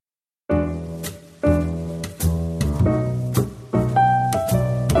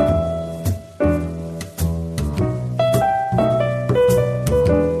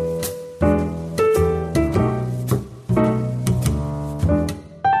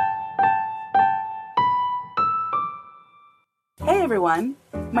everyone.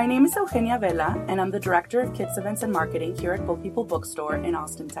 My name is Eugenia Vela, and I'm the Director of Kids Events and Marketing here at Book People Bookstore in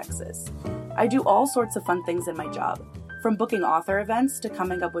Austin, Texas. I do all sorts of fun things in my job, from booking author events to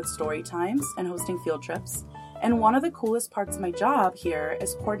coming up with story times and hosting field trips. And one of the coolest parts of my job here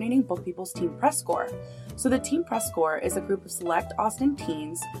is coordinating Book People's Teen Press Corps. So the Teen Press Corps is a group of select Austin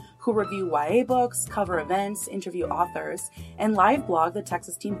teens who review YA books, cover events, interview authors, and live blog the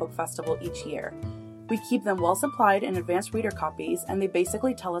Texas Teen Book Festival each year. We keep them well supplied in advanced reader copies, and they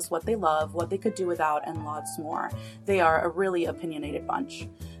basically tell us what they love, what they could do without, and lots more. They are a really opinionated bunch.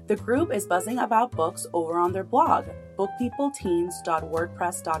 The group is buzzing about books over on their blog,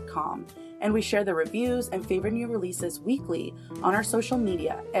 bookpeopleteens.wordpress.com, and we share the reviews and favorite new releases weekly on our social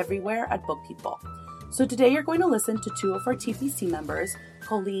media everywhere at Book People. So today you're going to listen to two of our TPC members,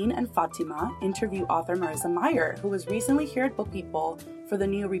 Colleen and Fatima, interview author Marissa Meyer, who was recently here at Book People for the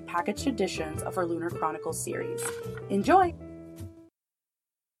new repackaged editions of our Lunar Chronicles series. Enjoy!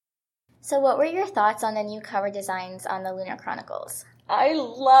 So what were your thoughts on the new cover designs on the Lunar Chronicles? I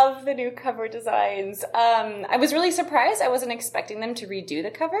love the new cover designs. I was really surprised. I wasn't expecting them to redo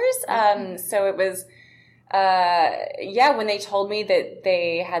the covers. So it was... when they told me that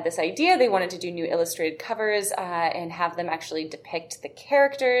they had this idea, they wanted to do new illustrated covers and have them actually depict the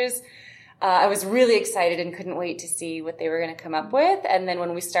characters. I was really excited and couldn't wait to see what they were going to come up with. And then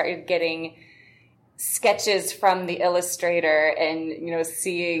when we started getting sketches from the illustrator and,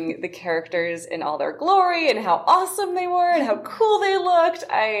 seeing the characters in all their glory and how awesome they were and how cool they looked,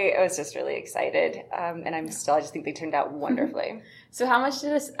 I was just really excited. And I just think they turned out wonderfully. So how much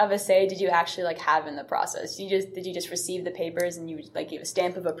of a say did you actually have in the process? Did you just receive the papers and you give a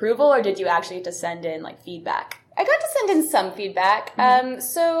stamp of approval, or did you actually get to send in feedback? I got to send in some feedback.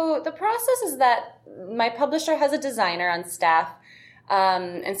 So the process is that my publisher has a designer on staff.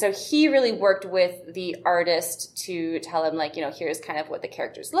 And so he really worked with the artist to tell him, here's kind of what the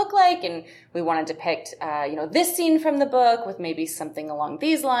characters look like, and we want to depict, this scene from the book with maybe something along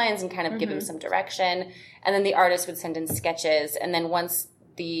these lines and kind of give him some direction. And then the artist would send in sketches. And then once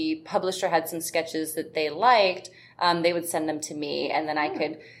the publisher had some sketches that they liked, they would send them to me. And then I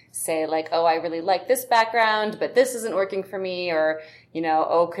could say, I really like this background, but this isn't working for me. Or,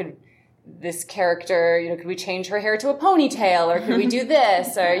 could this character, could we change her hair to a ponytail, or could we do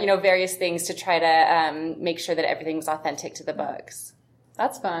this, or, various things to try to make sure that everything's authentic to the books.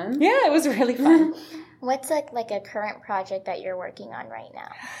 That's fun. Yeah, it was really fun. What's a current project that you're working on right now?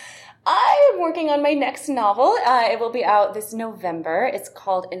 I am working on my next novel. It will be out this November. It's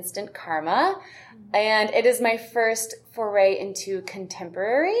called Instant Karma, and it is my first foray into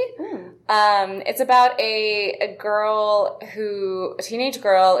contemporary. It's about a teenage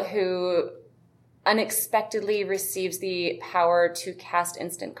girl who unexpectedly receives the power to cast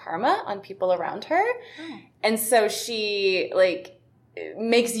instant karma on people around her. And so she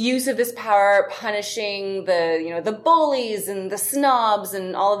makes use of this power, punishing the bullies and the snobs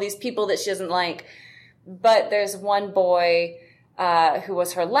and all of these people that she doesn't like. But there's one boy who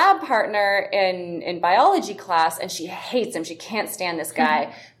was her lab partner in biology class, and she hates him. She can't stand this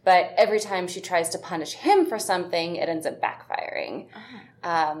guy. But every time she tries to punish him for something, it ends up backfiring.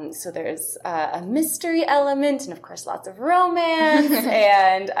 So there's a mystery element and, of course, lots of romance.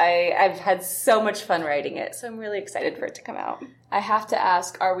 And I've had so much fun writing it. So I'm really excited for it to come out. I have to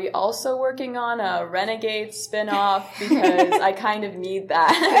ask, are we also working on a Renegade spinoff? Because I kind of need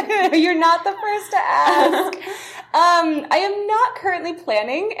that. You're not the first to ask. I am not currently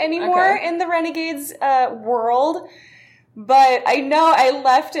planning anymore in the Renegades world. But I know I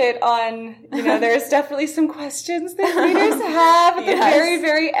left it on, there's definitely some questions that readers have at the very,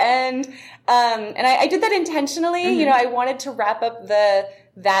 very end. And I did that intentionally. I wanted to wrap up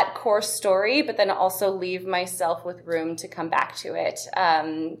that core story, but then also leave myself with room to come back to it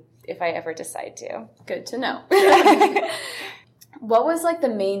if I ever decide to. Good to know. What was the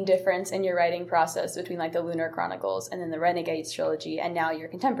main difference in your writing process between the Lunar Chronicles and then the Renegades trilogy and now your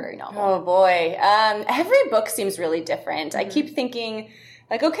contemporary novel? Oh boy. Every book seems really different. I keep thinking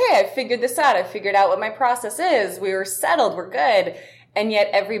okay, I figured this out. I figured out what my process is. We were settled. We're good. And yet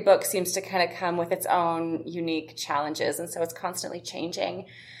every book seems to kind of come with its own unique challenges. And so it's constantly changing.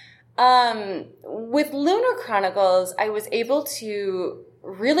 With Lunar Chronicles, I was able to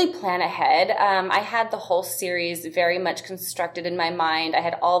really plan ahead. I had the whole series very much constructed in my mind. I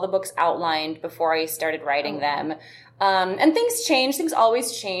had all the books outlined before I started writing them. And things change. Things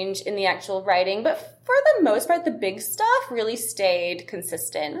always change in the actual writing. But for the most part, the big stuff really stayed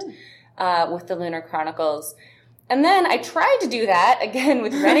consistent with the Lunar Chronicles. And then I tried to do that again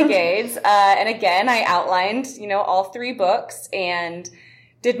with Renegades. And again, I outlined, all 3 books and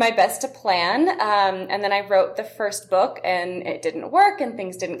did my best to plan. And then I wrote the first book and it didn't work and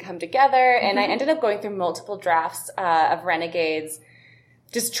things didn't come together. And I ended up going through multiple drafts of Renegades,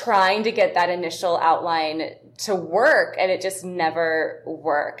 just trying to get that initial outline to work, and it just never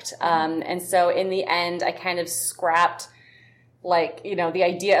worked. And so in the end, I kind of scrapped the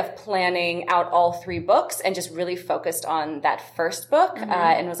idea of planning out all 3 books and just really focused on that first book,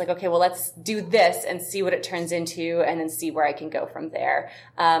 and was like, okay, well, let's do this and see what it turns into and then see where I can go from there.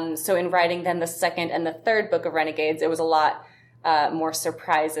 So in writing then the second and the third book of Renegades, it was a lot more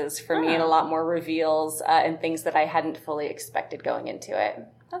surprises for me and a lot more reveals and things that I hadn't fully expected going into it.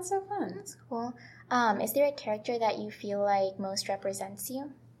 That's so fun. That's cool. Is there a character that you feel like most represents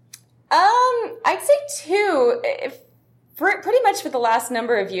you? I'd say 2. Pretty much for the last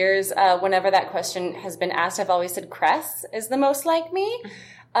number of years, whenever that question has been asked, I've always said Cress is the most like me.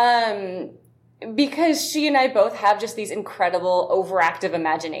 Because she and I both have just these incredible overactive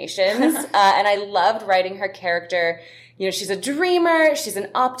imaginations. And I loved writing her character. You know, she's a dreamer, she's an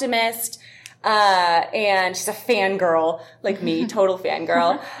optimist, and she's a fangirl like me, total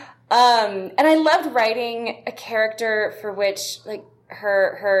fangirl. And I loved writing a character for which, like,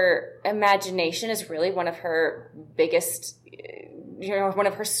 her imagination is really one of her biggest, one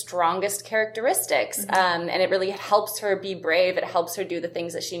of her strongest characteristics. And it really helps her be brave. It helps her do the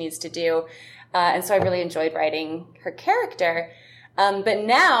things that she needs to do. And so I really enjoyed writing her character. But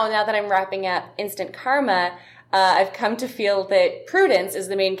now that I'm wrapping up Instant Karma, I've come to feel that Prudence is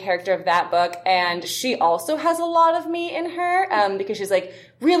the main character of that book, and she also has a lot of me in her, because she's like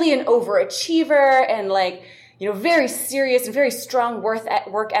really an overachiever and like, very serious and very strong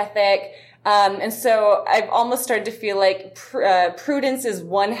work ethic. And so I've almost started to feel like Prudence is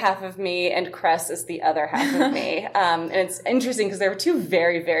one half of me and Cress is the other half of me. And it's interesting because there were 2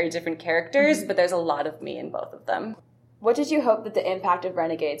 very, very different characters, but there's a lot of me in both of them. What did you hope that the impact of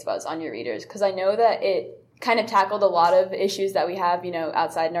Renegades was on your readers? Because I know that it kind of tackled a lot of issues that we have,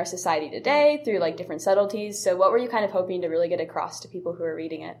 outside in our society today through like different subtleties. So what were you kind of hoping to really get across to people who are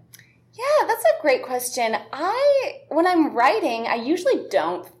reading it? Yeah, that's a great question. When I'm writing, I usually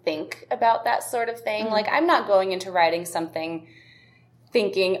don't think about that sort of thing. Like, I'm not going into writing something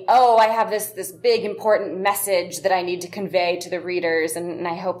thinking, oh, I have this big important message that I need to convey to the readers, and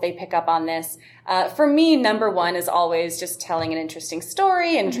I hope they pick up on this. For me, number one is always just telling an interesting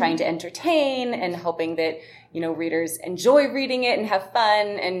story and trying to entertain and hoping that, readers enjoy reading it and have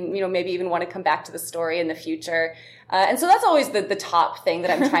fun and, maybe even want to come back to the story in the future. And so that's always the top thing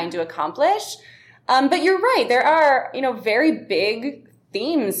that I'm trying to accomplish. But you're right. There are, very big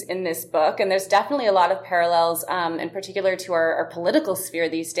themes in this book, and there's definitely a lot of parallels, in particular to our political sphere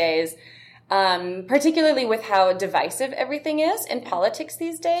these days, particularly with how divisive everything is in politics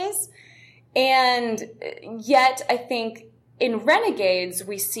these days. And yet, I think in Renegades,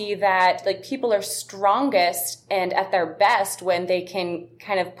 we see that like people are strongest and at their best when they can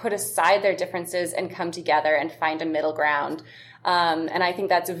kind of put aside their differences and come together and find a middle ground. And I think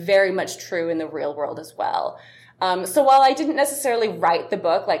that's very much true in the real world as well. So while I didn't necessarily write the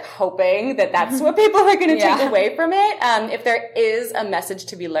book like hoping that that's what people are going to take away from it, if there is a message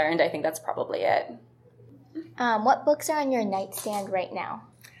to be learned, I think that's probably it. What books are on your nightstand right now?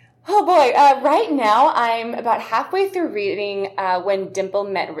 Oh boy, right now I'm about halfway through reading When Dimple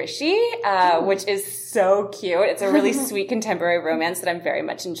Met Rishi, which is so cute. It's a really sweet contemporary romance that I'm very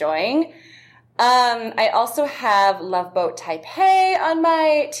much enjoying. I also have Love Boat Taipei on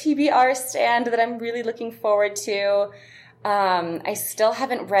my TBR stand that I'm really looking forward to. I still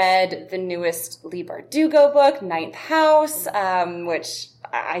haven't read the newest Leigh Bardugo book, Ninth House, which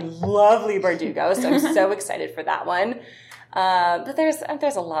I love Leigh Bardugo, so I'm so excited for that one. But there's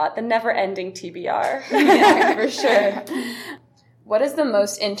a lot. The never-ending TBR. Yeah, for sure. What is the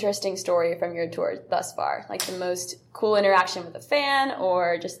most interesting story from your tour thus far? Like the most cool interaction with a fan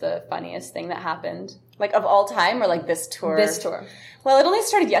or just the funniest thing that happened? Like of all time or like this tour? This tour. Well, it only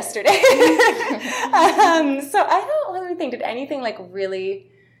started yesterday. So I don't really think did anything like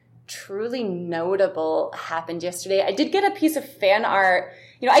really truly notable happened yesterday. I did get a piece of fan art.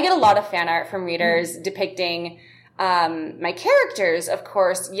 I get a lot of fan art from readers depicting my characters, of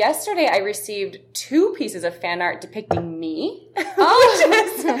course. Yesterday I received 2 pieces of fan art depicting me, which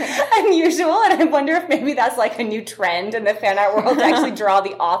is unusual, and I wonder if maybe that's like a new trend in the fan art world to actually draw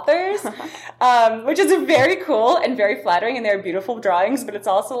the authors, which is very cool and very flattering, and they're beautiful drawings, but it's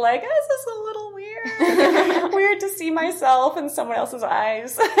also like, this is a little weird. Weird to see myself in someone else's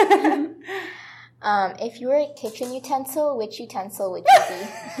eyes. If you were a kitchen utensil, which utensil would you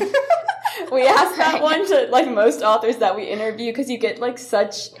be? We ask that one to like most authors that we interview because you get like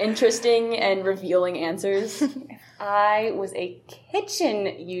such interesting and revealing answers. I was a kitchen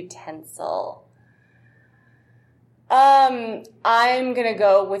utensil. I'm gonna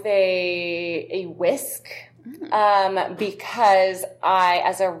go with a whisk. Because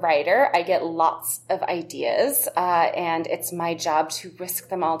as a writer, I get lots of ideas, and it's my job to whisk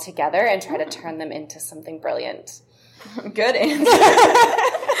them all together and try to turn them into something brilliant. Good answer.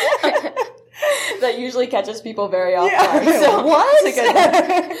 That usually catches people very off guard. So What?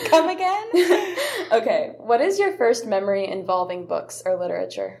 Come again? Okay, what is your first memory involving books or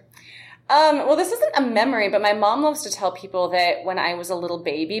literature? Well, this isn't a memory, but my mom loves to tell people that when I was a little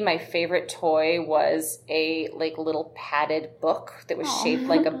baby, my favorite toy was a little padded book that was shaped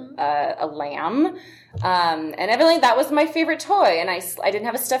like a lamb. And evidently that was my favorite toy. And I didn't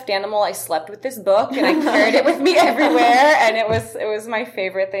have a stuffed animal. I slept with this book and I carried it with me everywhere. And it was my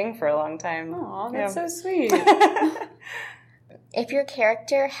favorite thing for a long time. Aw, that's so sweet. If your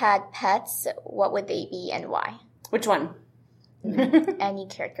character had pets, what would they be and why? Which one? Any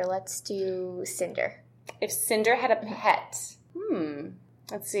character. Let's do Cinder. If Cinder had a pet,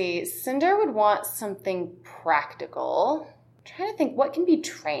 let's see. Cinder would want something practical. I'm trying to think what can be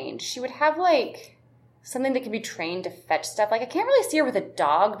trained. She would have something that can be trained to fetch stuff. I can't really see her with a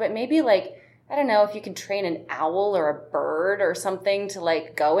dog, but maybe I don't know if you could train an owl or a bird or something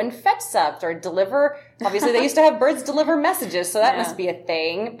to go and fetch stuff or deliver. Obviously, they used to have birds deliver messages, so that must be a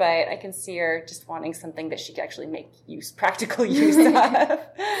thing. But I can see her just wanting something that she could actually make practical use of.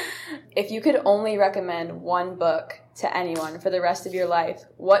 If you could only recommend one book to anyone for the rest of your life,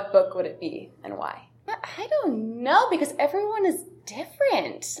 what book would it be and why? I don't know, because everyone is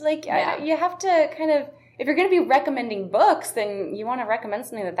different. You have to kind of... If you're going to be recommending books, then you want to recommend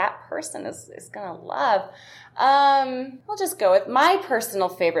something that person is going to love. I'll just go with my personal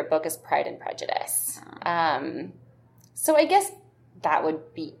favorite book is Pride and Prejudice. So I guess that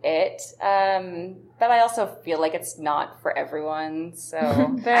would be it. But I also feel like it's not for everyone. So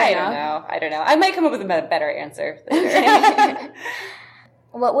I don't know. I might come up with a better answer later.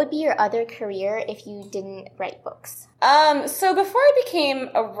 What would be your other career if you didn't write books? So before I became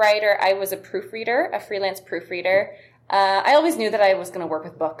a writer, I was a proofreader, a freelance proofreader. I always knew that I was going to work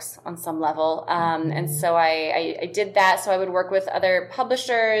with books on some level. And so I did that. So I would work with other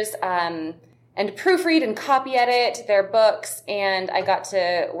publishers, and proofread and copy edit their books. And I got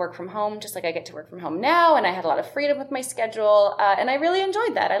to work from home, just like I get to work from home now. And I had a lot of freedom with my schedule. And I really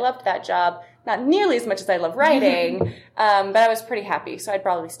enjoyed that. I loved that job. Not nearly as much as I love writing, but I was pretty happy. So I'd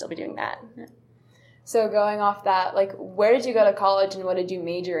probably still be doing that. So going off that, where did you go to college and what did you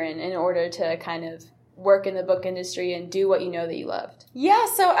major in order to kind of work in the book industry and do what you know that you loved? Yeah,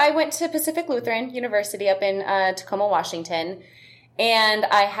 so I went to Pacific Lutheran University up in Tacoma, Washington. And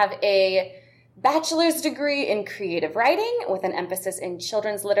I have a bachelor's degree in creative writing with an emphasis in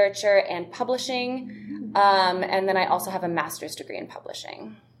children's literature and publishing. And then I also have a master's degree in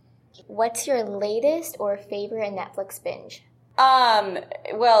publishing. What's your latest or favorite Netflix binge?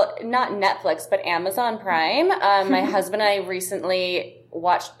 Well, not Netflix, but Amazon Prime. My husband and I recently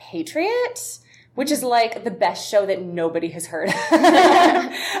watched Patriot, which is the best show that nobody has heard of.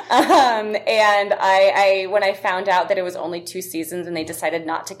 And I when I found out that it was only 2 seasons and they decided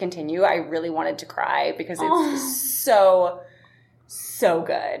not to continue, I really wanted to cry because it's so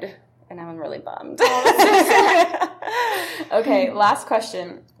good. And I'm really bummed. Okay, last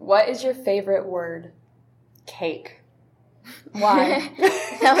question. What is your favorite word? Cake. Why?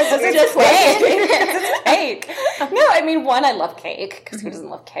 That was Just cake. No, I mean, one, I love cake, because who doesn't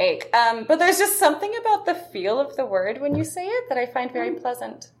love cake? But there's just something about the feel of the word when you say it that I find very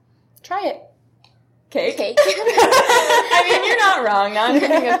pleasant. Try it. Cake? Cake. I mean, you're not wrong. Now I'm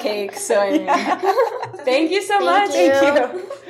thinking of cake, so I mean... Thank you so much. Thank you. Thank you.